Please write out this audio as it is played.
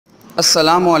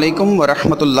Assalamu alaikum wa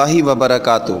rahmatullahi wa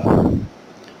barakatuh,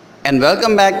 and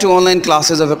welcome back to online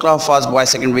classes of Iqra Fast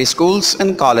Boys Secondary Schools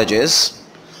and Colleges,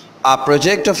 our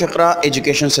project of Iqra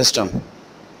Education System.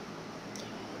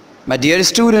 My dear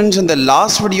students, in the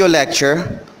last video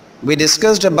lecture, we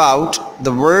discussed about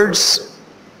the words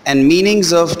and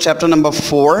meanings of chapter number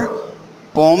 4,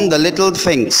 poem The Little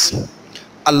Things,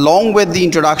 along with the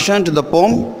introduction to the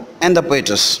poem and the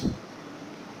poetess.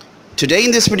 Today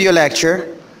in this video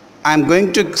lecture, I am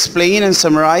going to explain and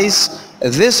summarize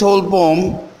this whole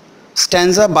poem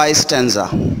stanza by stanza.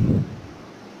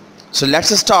 So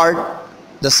let's start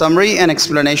the summary and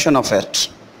explanation of it.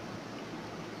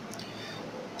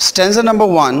 Stanza number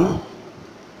 1,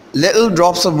 little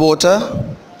drops of water,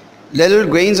 little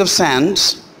grains of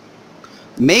sand,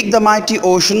 make the mighty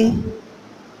ocean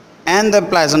and the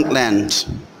pleasant land.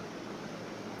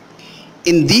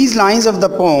 In these lines of the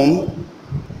poem,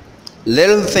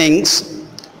 Little Things,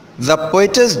 the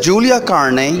poetess Julia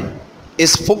Carney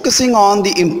is focusing on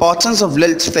the importance of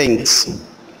little things.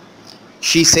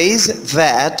 She says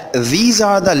that these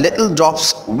are the little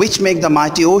drops which make the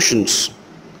mighty oceans.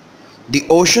 The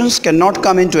oceans cannot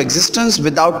come into existence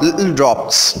without little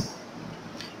drops.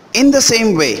 In the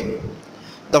same way,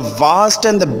 the vast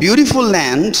and the beautiful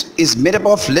land is made up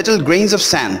of little grains of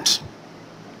sand.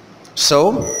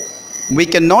 So, we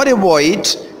cannot avoid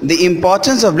the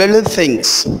importance of little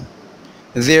things.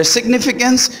 Their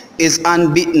significance is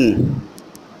unbeaten.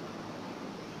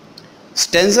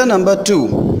 Stanza number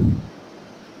 2.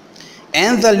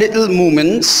 And the little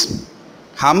moments,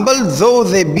 humble though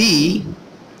they be,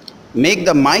 make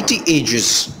the mighty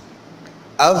ages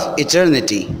of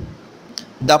eternity.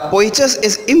 The poetess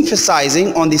is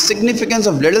emphasizing on the significance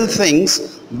of little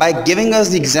things by giving us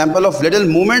the example of little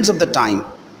moments of the time.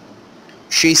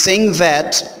 She is saying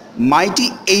that mighty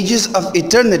ages of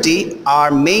eternity are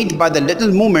made by the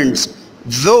little moments,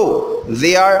 though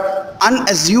they are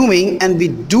unassuming and we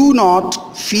do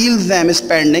not feel them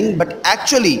spending, but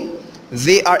actually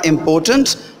they are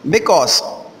important because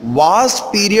vast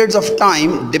periods of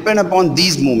time depend upon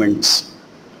these moments.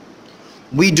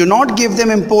 We do not give them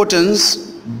importance,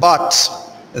 but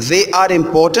they are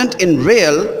important in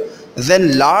real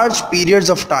than large periods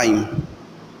of time.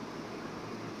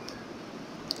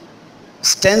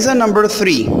 Stanza number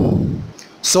 3.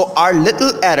 So our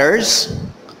little errors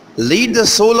lead the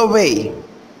soul away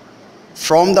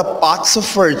from the paths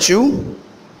of virtue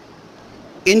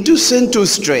into sin to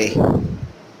stray.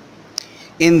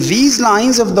 In these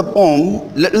lines of the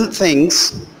poem, Little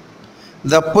Things,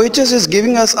 the poetess is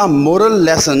giving us a moral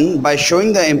lesson by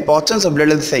showing the importance of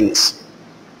little things.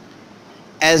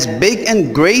 As big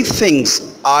and great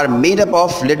things are made up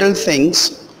of little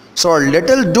things, so our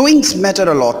little doings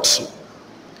matter a lot.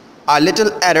 Our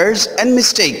little errors and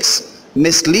mistakes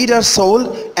mislead our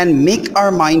soul and make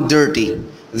our mind dirty,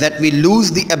 that we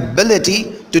lose the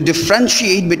ability to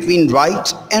differentiate between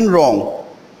right and wrong.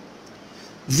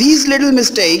 These little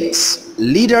mistakes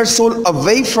lead our soul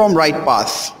away from right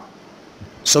path.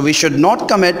 So we should not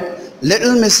commit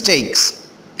little mistakes,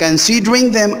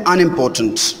 considering them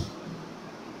unimportant.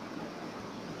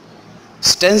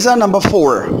 Stanza number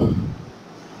 4.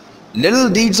 Little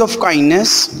deeds of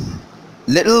kindness,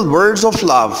 little words of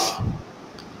love,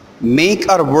 make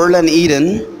our world an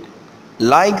Eden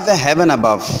like the heaven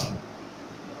above.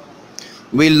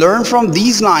 We learn from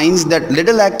these lines that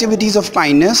little activities of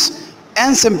kindness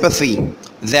and sympathy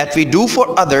that we do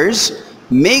for others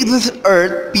make this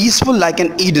earth peaceful like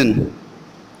an Eden.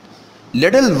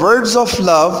 Little words of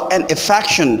love and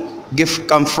affection give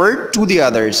comfort to the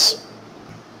others,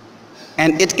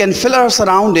 and it can fill our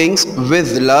surroundings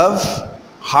with love,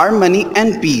 harmony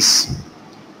and peace.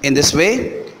 In this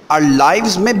way, our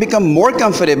lives may become more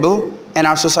comfortable and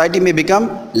our society may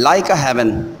become like a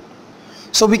heaven.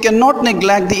 So we cannot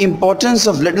neglect the importance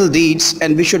of little deeds,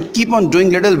 and we should keep on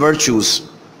doing little virtues.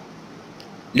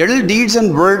 Little deeds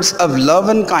and words of love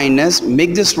and kindness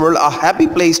make this world a happy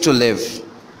place to live.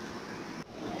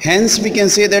 Hence, we can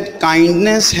say that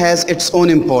kindness has its own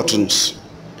importance.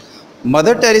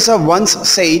 Mother Teresa once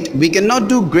said, we cannot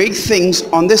do great things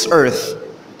on this earth,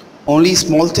 only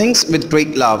small things with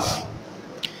great love.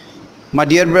 My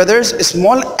dear brothers,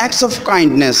 small acts of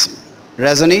kindness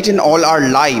resonate in all our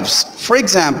lives. For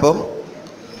example,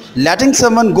 letting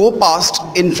someone go past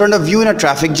in front of you in a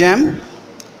traffic jam,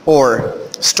 or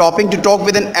stopping to talk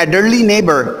with an elderly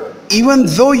neighbor even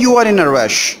though you are in a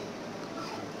rush,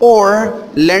 or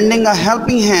lending a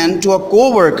helping hand to a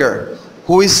co-worker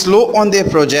who is slow on their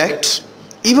project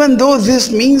even though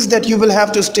this means that you will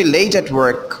have to stay late at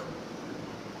work.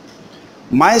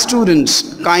 My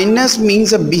students, kindness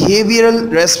means a behavioral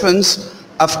response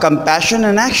of compassion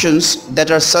and actions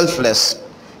that are selfless,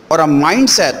 or a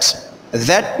mindset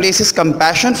that places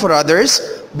compassion for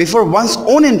others before one's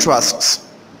own interests.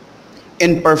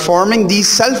 In performing these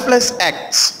selfless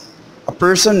acts, a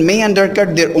person may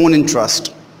undercut their own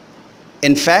interest.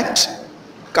 In fact,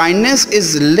 kindness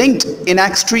is linked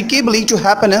inextricably to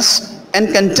happiness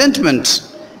and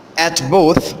contentment at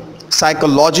both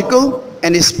psychological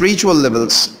and spiritual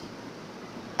levels.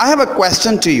 I have a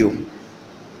question to you.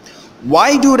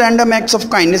 Why do random acts of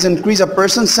kindness increase a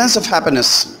person's sense of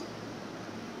happiness?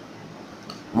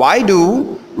 Why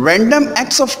do random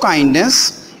acts of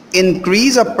kindness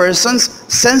increase a person's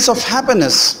sense of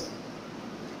happiness?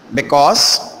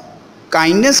 Because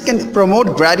kindness can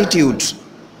promote gratitude.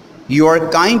 You are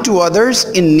kind to others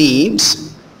in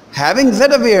needs. Having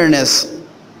that awareness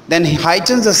then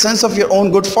heightens the sense of your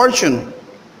own good fortune.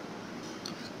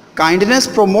 Kindness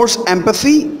promotes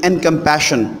empathy and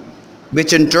compassion,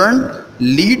 which in turn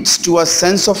leads to a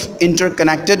sense of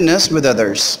interconnectedness with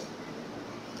others.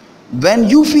 When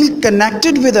you feel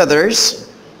connected with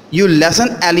others, you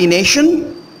lessen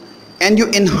alienation and you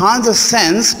enhance the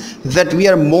sense that we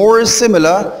are more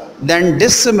similar than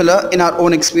dissimilar in our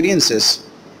own experiences.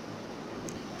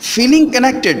 Feeling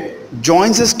connected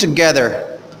joins us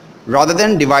together rather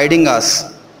than dividing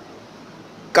us.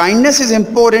 Kindness is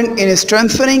important in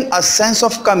strengthening a sense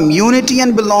of community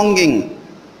and belonging.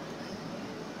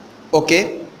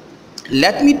 Okay,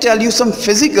 let me tell you some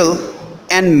physical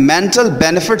and mental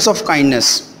benefits of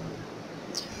kindness.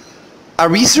 A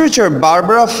researcher,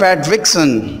 Barbara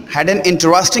Fredrickson, had an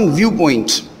interesting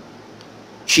viewpoint.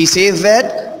 She says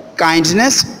that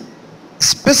kindness,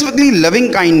 specifically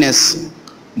loving kindness,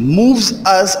 moves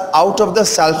us out of the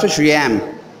selfish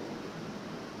realm.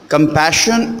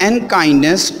 Compassion and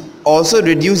kindness also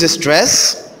reduce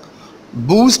stress,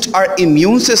 boost our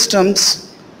immune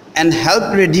systems, and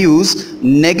help reduce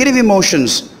negative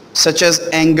emotions such as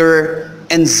anger,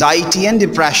 anxiety, and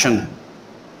depression.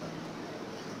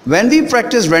 When we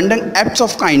practice random acts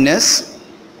of kindness,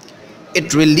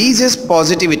 it releases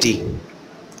positivity,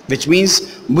 which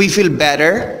means we feel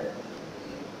better.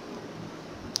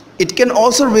 It can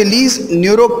also release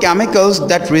neurochemicals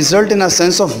that result in a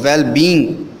sense of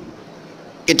well-being.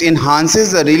 It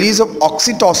enhances the release of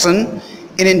oxytocin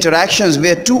in interactions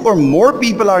where two or more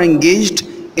people are engaged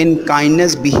in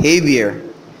kindness behavior.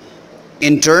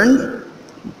 In turn,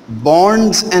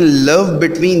 bonds and love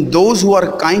between those who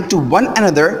are kind to one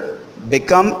another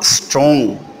become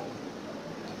strong.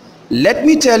 Let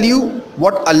me tell you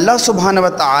what Allah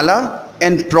subhanahu wa ta'ala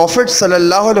and Prophet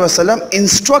sallallahu alaihi wasallam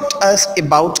instruct us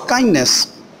about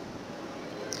kindness.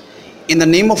 In the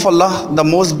name of Allah, the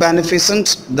most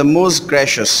beneficent, the most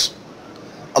gracious.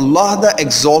 Allah the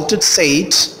Exalted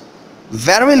said,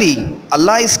 verily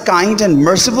Allah is kind and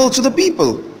merciful to the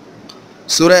people.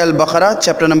 Surah Al-Baqarah,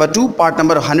 chapter number 2, part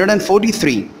number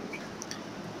 143.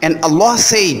 And Allah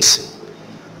said,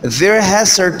 there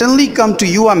has certainly come to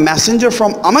you a messenger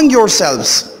from among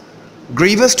yourselves.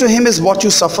 Grievous to him is what you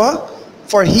suffer,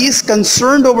 for he is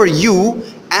concerned over you,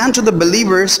 and to the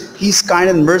believers he is kind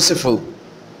and merciful.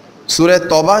 Surah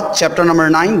Tawbah, chapter number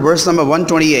 9, verse number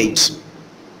 128.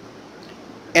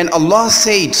 And Allah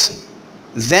said,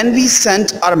 then we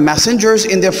sent our messengers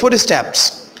in their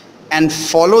footsteps and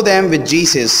follow them with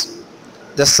Jesus,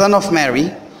 the son of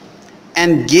Mary,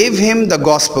 and gave him the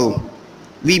gospel.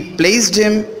 We placed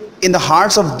him in the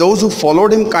hearts of those who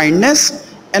followed him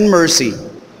kindness and mercy.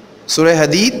 Surah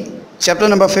Hadid, chapter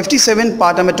number 57,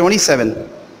 part number 27.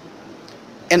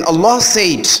 And Allah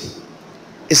said,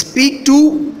 speak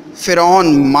to Pharaoh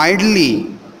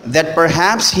mildly, that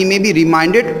perhaps he may be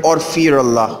reminded or fear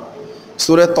Allah.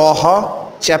 Surah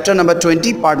Taha, chapter number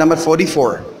 20, part number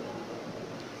 44.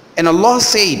 And Allah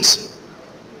says,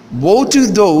 woe to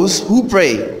those who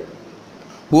pray,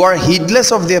 who are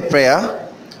heedless of their prayer,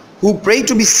 who pray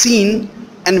to be seen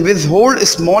and withhold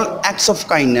small acts of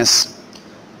kindness.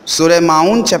 Surah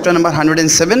Maun, chapter number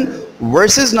 107,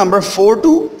 verses number 4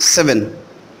 to 7.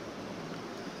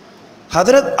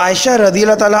 Hazrat Aisha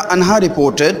radhiyallahu ta'ala anha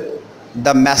reported,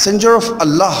 the messenger of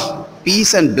Allah,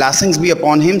 peace and blessings be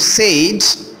upon him, said,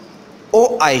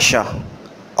 O Aisha,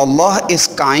 Allah is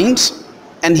kind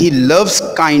and he loves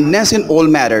kindness in all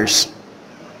matters.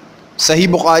 Sahih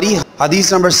Bukhari,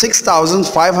 hadith number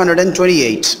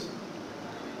 6528.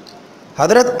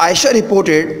 Hazrat Aisha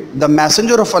reported, the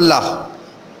messenger of Allah,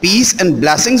 peace and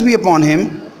blessings be upon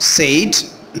him, said,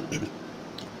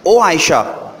 O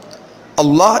Aisha,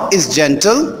 Allah is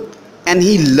gentle and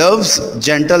he loves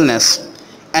gentleness,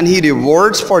 and he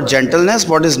rewards for gentleness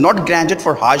what is not granted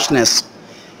for harshness,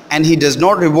 and he does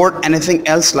not reward anything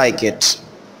else like it.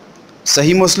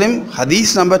 Sahih Muslim,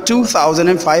 hadith number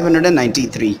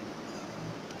 2593.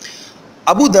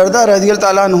 Abu Darda radhiyallahu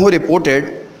ta'ala anhu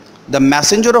reported, the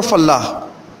Messenger of Allah,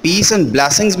 peace and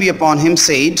blessings be upon him,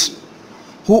 said,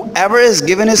 whoever is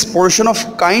given his portion of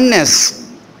kindness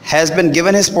has been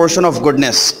given his portion of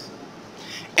goodness,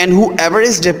 and whoever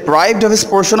is deprived of his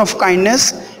portion of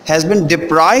kindness has been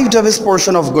deprived of his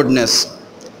portion of goodness.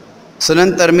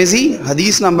 Sunan Tirmizi,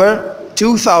 hadith number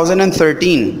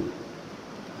 2013.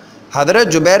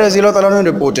 Hadrat Jubair radhiyallahu ta'ala anhu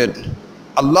reported,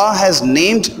 Allah has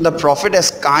named the Prophet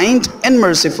as kind and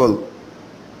merciful.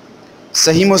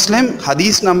 Sahih Muslim,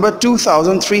 hadith number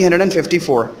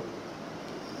 2354.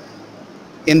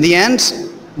 In the end,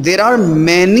 there are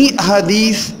many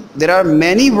hadith, there are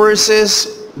many verses,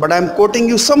 but I am quoting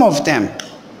you some of them.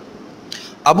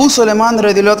 Abu Sulaiman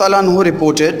radhiyallahu ta'ala anhu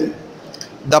reported,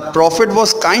 the Prophet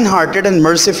was kind-hearted and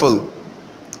merciful.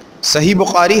 Sahih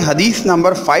Bukhari, hadith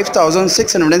number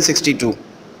 5662.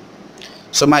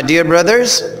 So my dear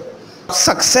brothers,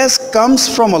 success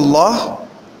comes from Allah,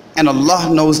 and Allah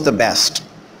knows the best.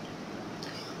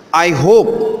 I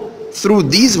hope through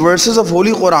these verses of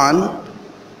Holy Quran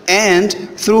and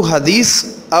through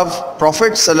hadith of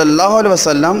Prophet sallallahu alaihi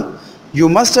wasallam, you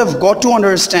must have got to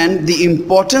understand the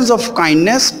importance of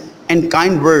kindness and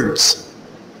kind words.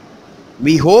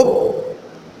 We hope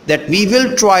that we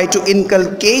will try to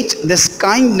inculcate this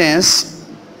kindness,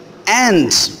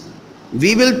 and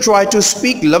we will try to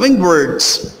speak loving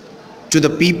words to the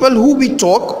people who we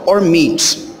talk or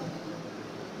meet.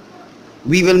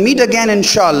 We will meet again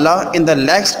inshallah in the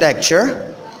next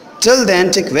lecture. Till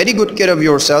then, take very good care of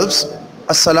yourselves.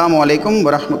 Assalamu alaikum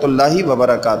wa rahmatullahi wa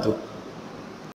barakatuh.